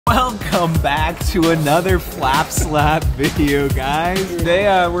Welcome back to another FLOPSLAP video, guys. Today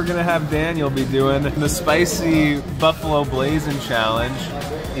we're gonna have Daniel be doing the spicy Buffalo Blazin challenge.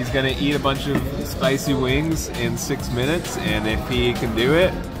 He's gonna eat a bunch of spicy wings in 6 minutes, and if he can do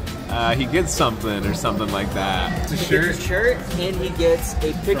it, he gets something or something like that. He gets a shirt and he gets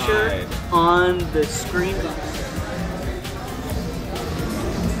a picture on the screen.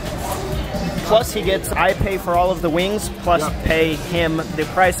 Plus he gets, I pay for all of the wings, plus pay him the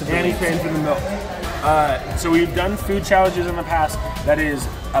price of the wings. And he's paying for the milk. So we've done food challenges in the past. That is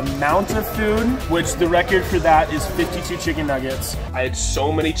amount of food, which the record for that is 52 chicken nuggets. I had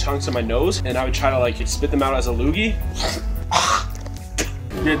so many chunks in my nose, and I would try to like spit them out as a loogie.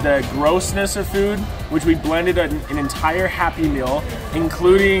 Did the grossness of food, which we blended an entire Happy Meal,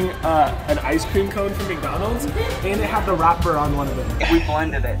 including an ice cream cone from McDonald's, and it had the wrapper on one of them. We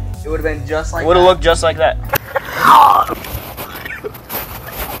blended it. It would have been just like that. Would have looked just like that.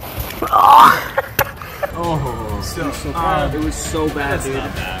 Oh, so it was so bad, dude.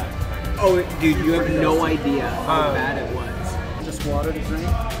 not bad. Oh, dude, you have no idea how bad it was. Just water to drink.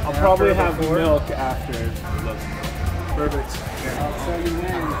 I'll probably have milk after. Perfect. I'll show you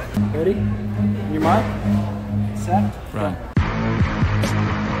when. Ready? Your mark? Set? Run.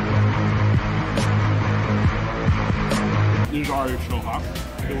 These are so hot.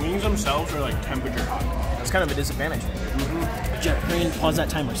 The wings themselves are like temperature hot. That's kind of a disadvantage. Jeff, pause that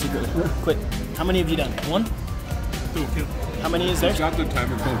timer secretly. Quick. How many have you done? One? Two. How many is there? He's got the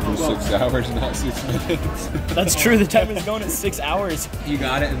timer going for 6 hours, not 6 minutes. That's true. The timer's going at 6 hours. You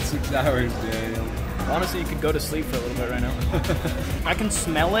got it in 6 hours, Daniel. Honestly, you could go to sleep for a little bit right now. I can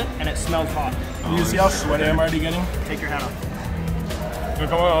smell it, and it smells hot. You see how sweaty I'm already getting? Take your hat off.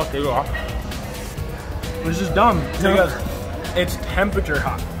 Come on, take it off. This is dumb because it's temperature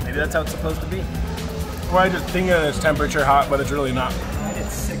hot. Maybe that's how it's supposed to be. Well, I just think that it's temperature hot, but it's really not.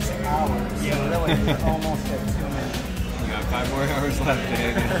 It's 6 hours. Yeah, really. We're almost at 2 minutes. You got 5 more hours left,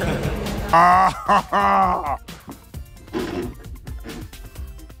 Daniel.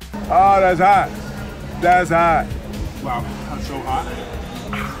 Oh, that's hot. That's hot. Wow, that's so hot.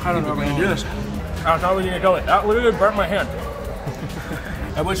 I don't know if I can do this. That's how we need to go. That literally burnt my hand.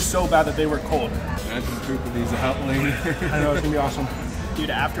 I wish so bad that they were cold. Imagine pooping these out later. I know, it's gonna be awesome. Dude,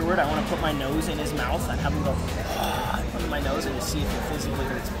 afterward, I want to put my nose in his mouth and have him go under my nose and just see if it physically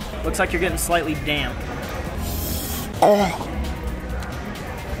hurts me. Looks like you're getting slightly damp. Oh.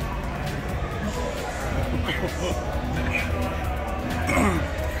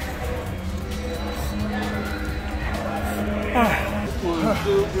 One,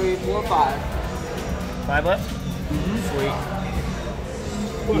 two, three, four, 5. 5 left? Sweet.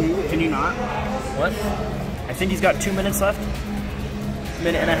 Can you not? What? I think he's got 2 minutes left.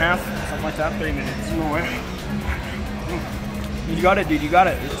 Minute and a half, something like that. 3 minutes. No way. You got it, dude. You got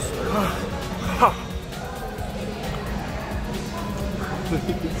it.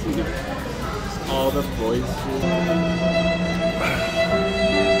 All the boys.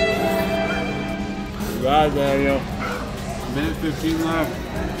 You got it, Daniel. Minute 15 left.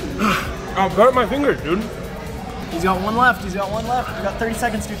 I burnt my fingers, dude. He's got 1 left. He's got 1 left. You got 30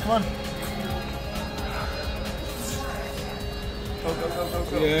 seconds, dude. Come on. Go, go, go, go,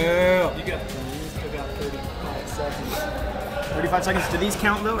 go. Yeah. You got 35 seconds. 35 seconds. Do these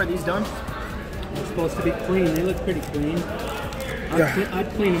count, though? Are these done? They're supposed to be clean. They look pretty clean. I'd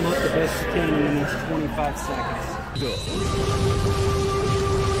clean them up the best you can in the next 25 seconds.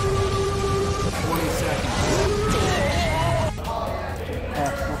 20 seconds.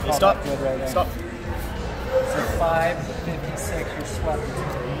 Stop. Right Stop. So 5 to 56, you're sweating.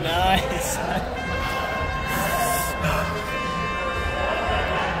 Nice.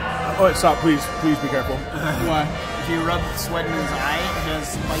 Oh, wait, stop, please. Please be careful. Why? If you rub sweat in his eye, it does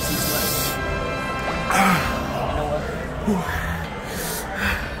spicy sweat. You know what?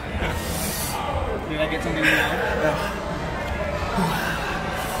 Did I get something in your eye? Yeah.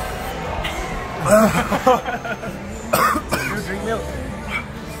 Drink milk.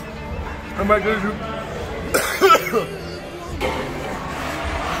 I'm back to you.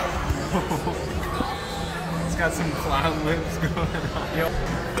 It's got some clown lips going on. Yep.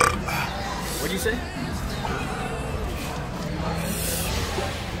 What'd you say?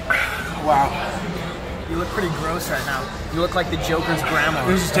 Wow. You look pretty gross right now. You look like the Joker's grandma.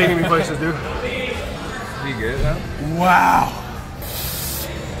 This is taking me places, dude. You good though? Wow.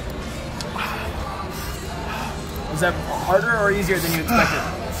 Was that harder or easier than you expected?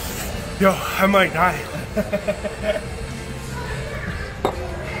 Yo, I might die.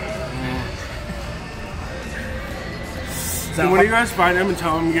 When do you guys find him and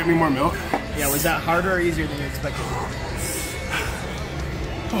tell him to get me more milk? Yeah, was that harder or easier than you expected?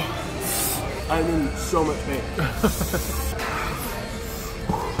 I'm in so much pain.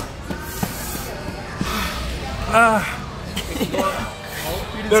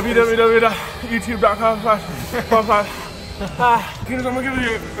 www.youtube.com/FLOPSLAP. I'm gonna give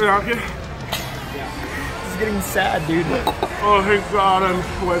you an okay? This is getting sad, dude. Oh, thank God I'm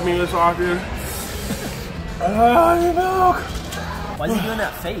wiping this off, dude. Milk. Why is he doing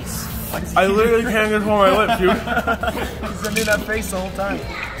that face? I literally can't control my lips, dude. He's been doing that face the whole time.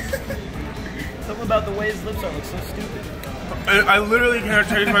 Something about the way his lips are looks so stupid. I literally can't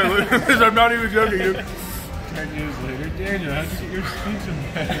change my lips. I'm not even joking, dude. 10 years later, Daniel, how'd you get your speech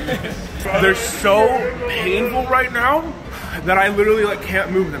impediment? They're so painful right now that I literally like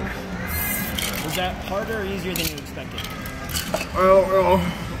can't move them. Was that harder or easier than you expected? I don't know.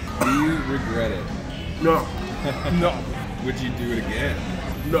 Do you regret it? No. No. Would you do it again?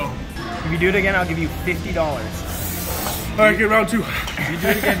 No. If you do it again, I'll give you $50. Alright, get round 2. You do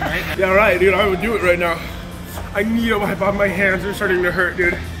it again right now? Yeah, right, dude. I would do it right now. I need a wipe off my hands. They're starting to hurt,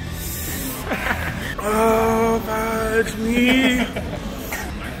 dude. Oh, that's me.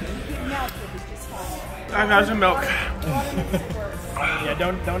 I've had some milk. Yeah,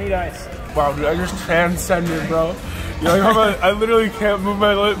 don't eat ice. Wow, dude, I just transcended, bro. You know, I literally can't move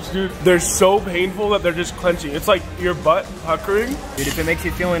my lips, dude. They're so painful that they're just clenching. It's like your butt puckering. Dude, if it makes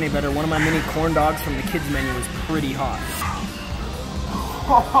you feel any better, one of my mini corn dogs from the kids menu was pretty hot.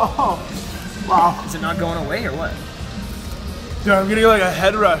 Wow. Is it not going away or what? Dude, I'm getting like a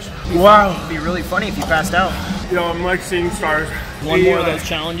head rush. Wow. It'd be really funny if you passed out. You know, I'm like seeing stars. One more of those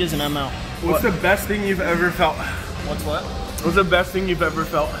challenges and I'm out. What's the best thing you've ever felt? What's what? What's the best thing you've ever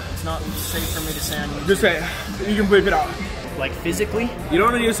felt? It's not safe for me to say on YouTube. Just say it. You can bleep it out. Like physically? You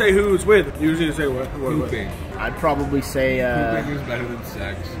don't need to say who it's with. You just need to say what. Pooping. I'd probably say, Pooping is better than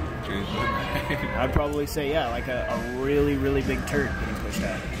sex. Change my mind. I'd probably say, yeah, like a really, really big turd getting pushed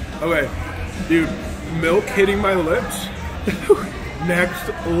out. Okay, dude, milk hitting my lips.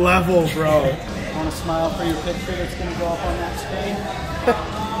 Next level, bro. Want to smile for your picture that's going to go up on that screen?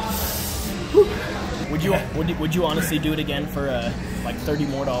 Would you honestly do it again for like $30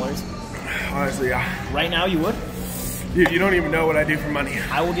 more? Honestly, yeah. Right now, you would? Dude, you don't even know what I do for money.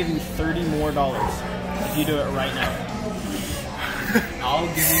 I will give you $30 more if you do it right now. I'll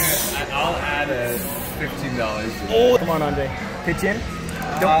add a $15. Oh, come on, Andre, pitch in.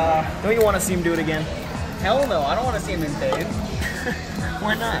 Don't you want to see him do it again? Hell no, I don't want to see him in pain.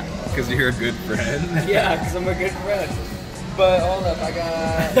 Why not? Because you're a good friend. Yeah, because I'm a good friend. But hold up, I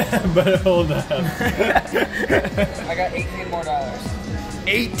got... I got $18 more.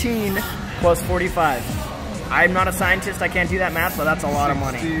 18 plus 45. I'm not a scientist, I can't do that math, but that's a lot of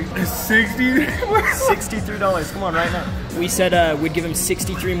money. 60? $63, come on, right now. We said we'd give him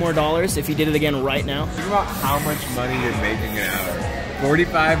 $63 more if he did it again right now. Think about how much money you're making an hour.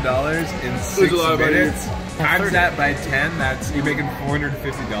 $45 in 6 minutes. Times that by 10, that's you're making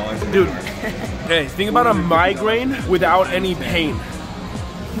 $450. Dude, hey, think about a migraine without any pain.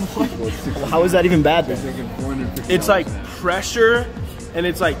 Well, how is that even bad then? It's like pressure, and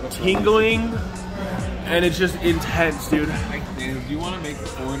it's like tingling, and it's just intense, dude. Daniel, do you want to make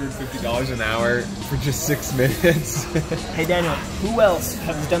 $450 an hour for just 6 minutes? Hey Daniel, who else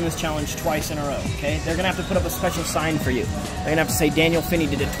has done this challenge twice in a row, okay? They're gonna have to put up a special sign for you. They're gonna have to say Daniel Phinney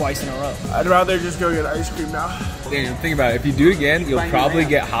did it twice in a row. I'd rather just go get ice cream now. Daniel, think about it. If you do it again, you'll probably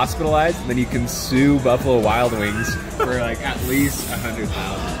get hospitalized, and then you can sue Buffalo Wild Wings for like at least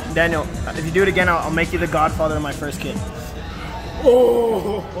 $100,000. Daniel, if you do it again, I'll make you the godfather of my first kid.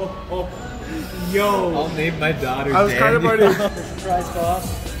 Yo. I'll name my daughter I was kind of already... Surprise, boss.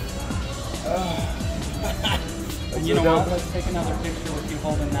 You know what? Let's take another picture with you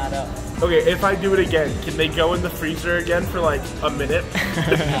holding that up. Okay, if I do it again, can they go in the freezer again for like a minute?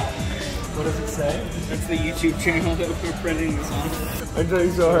 What does it say? That's the YouTube channel that we're printing this on. I'm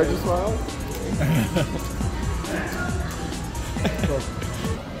trying so hard to smile.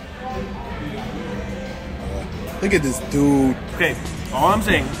 Look at this dude. Okay, all I'm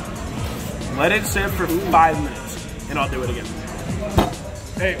saying, let it sit for 5 minutes, and I'll do it again.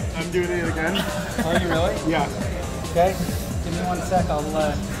 Hey, I'm doing it again. Are you really? Yeah. Okay. Give me 1 sec. I'll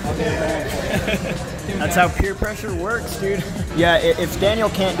get it back. That's how peer pressure works, dude. Yeah, if Daniel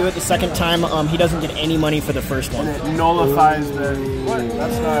can't do it the second time, he doesn't get any money for the first one. It nullifies the... What?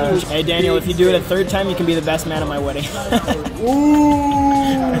 That's not... Hey Daniel, if you do it a third time, you can be the best man at my wedding.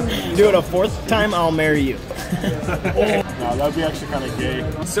 Ooh! Do it a fourth time, I'll marry you. No, that'd be actually kind of gay.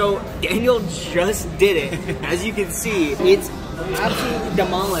 So Daniel just did it. As you can see, it's absolutely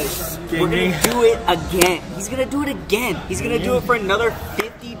demolished. We're gonna do it again. He's gonna do it again. He's gonna do it for another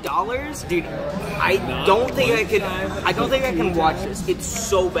 $50. $15? Dude, I don't think I can watch this. It's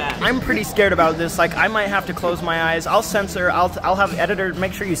so bad. I'm pretty scared about this. Like, I might have to close my eyes. I'll censor. I'll have editor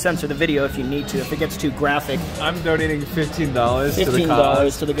make sure you censor the video if you need to, if it gets too graphic. I'm donating $15 to the $15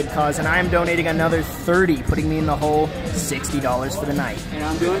 cause. to the good cause, and I am donating another $30, putting me in the hole. $60 for the night. And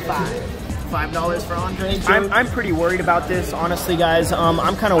I'm doing $5 for Andre. I'm pretty worried about this, honestly, guys. I'm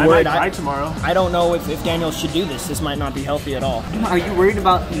kind of worried. I might die tomorrow. I don't know if Daniel should do this. This might not be healthy at all. Are you worried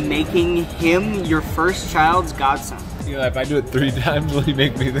about making him your first child's godson? Eli, if I do it 3 times, will you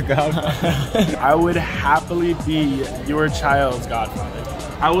make me the godfather? I would happily be your child's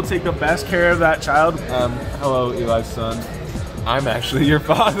godfather. I will take the best care of that child. Hello, Eli's son. I'm actually your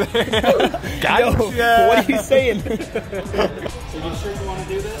father. Yo, what are you saying? So you sure you want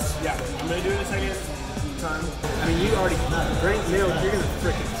to do this? Yeah, I'm going to do it in a second. Time. I mean, you already drink milk, you're gonna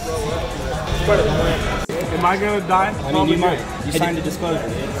freaking throw up. It's part of the plan. Am I going to die? I mean, you might. You signed a disclosure,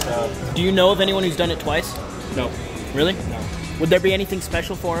 so... Do you know of anyone who's done it twice? No. Really? No. Would there be anything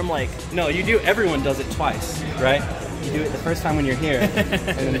special for him? Like, No, you do, everyone does it twice, right? You do it the first time when you're here, and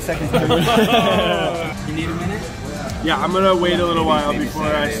then the second time when You need a minute? Yeah, I'm going to wait a little while before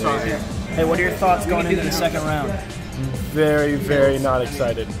I start. hey, what are your thoughts going into the second round? Very, very not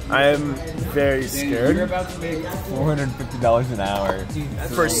excited. I am very scared. You're about to make $450 an hour.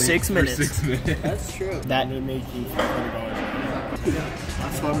 For 6 minutes. For 6 minutes. That's true. That They make you $500.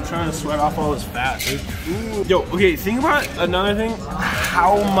 That's why I'm trying to sweat off all this fat, dude. Yo, okay, think about another thing.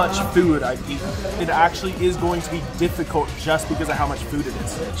 How much food I've eaten. It actually is going to be difficult just because of how much food it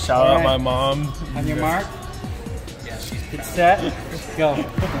is. Shout out my mom. On your mark? Yeah, it's set. Go.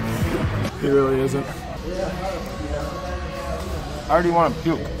 He really isn't. I already want to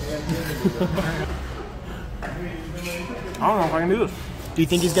puke. I don't know if I can do this. Do you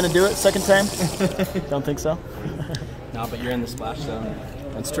think he's gonna do it second time? Don't think so. No, but you're in the splash zone.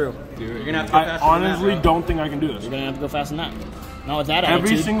 That's true. You're gonna have to go I faster honestly than that, bro. don't think I can do this. You're gonna have to go fast than that. Not with that Every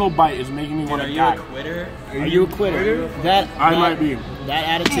attitude. single bite is making me want Are to you die. a quitter? Are you a quitter? I might be.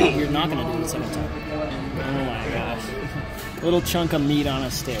 That attitude, you're not gonna do the second time. Oh my gosh. Little chunk of meat on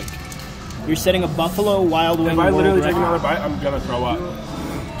a stick. You're setting a Buffalo Wild Wing If I literally world take record. another bite, I'm gonna throw up.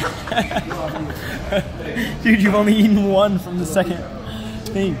 Dude, you've only eaten one from the second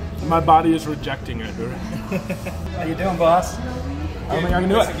thing. My body is rejecting it, dude. How you doing, boss? I don't think I can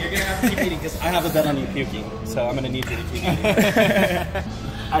do it. You're gonna have to keep eating because I have a bet on you puking, so I'm gonna need you to keep eating.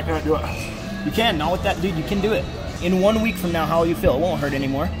 I can't do it. You can, not with that, dude. You can do it. In 1 week from now, how will you feel? It won't hurt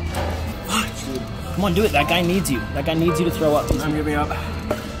anymore. Come on, do it. That guy needs you. That guy needs you to throw up. I'm giving up.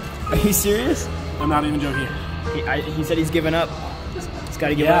 Are you serious? I'm not even joking. He said he's given up. He's got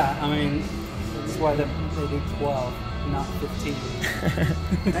to give Yeah, up. I mean, that's why they do 12, not 15.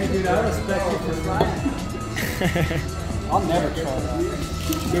 Hey, dude, I respect you for trying. I'll never try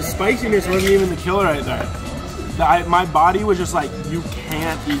that. The spiciness wasn't even the killer right there. My body was just like, you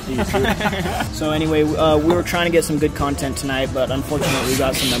can't eat these, dude. So anyway, we were trying to get some good content tonight, but unfortunately we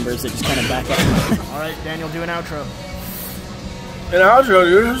got some members that just kind of back up. All right, Daniel, do an outro. An outro,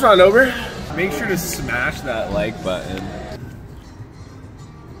 dude. It's not over. Make sure to smash that like button.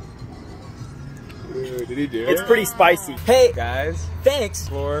 Ooh, did he do it? It's pretty spicy. Hey, Guys, thanks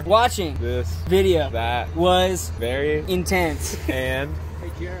for watching. this, Video that, was very, intense. and...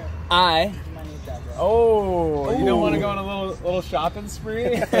 I Oh, you don't want to go on a little shopping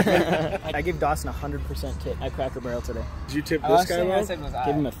spree? I gave Dawson a 100% tip at Cracker Barrel today. Did you tip this guy, bro?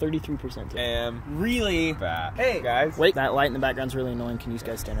 Give him a 33% tip. Am really. fat. Hey. Guys, Wait, that light in the background's really annoying. Can you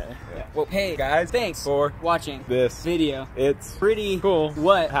guys stand right there? Yeah. Well, hey, Guys, thanks for watching this video. It's Pretty cool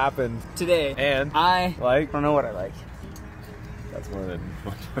what happened today. and I like don't know what I like. that's more than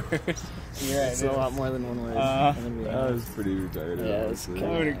one word. You're right. It's a lot more than one word. That was pretty retarded. Yeah, it's honestly.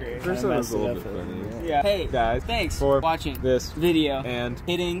 kind of great. First one was a little bit funny. yeah. Hey, Guys, thanks for watching this video and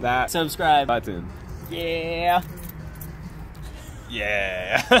hitting that subscribe button. Yeah.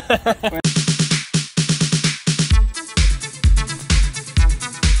 Yeah.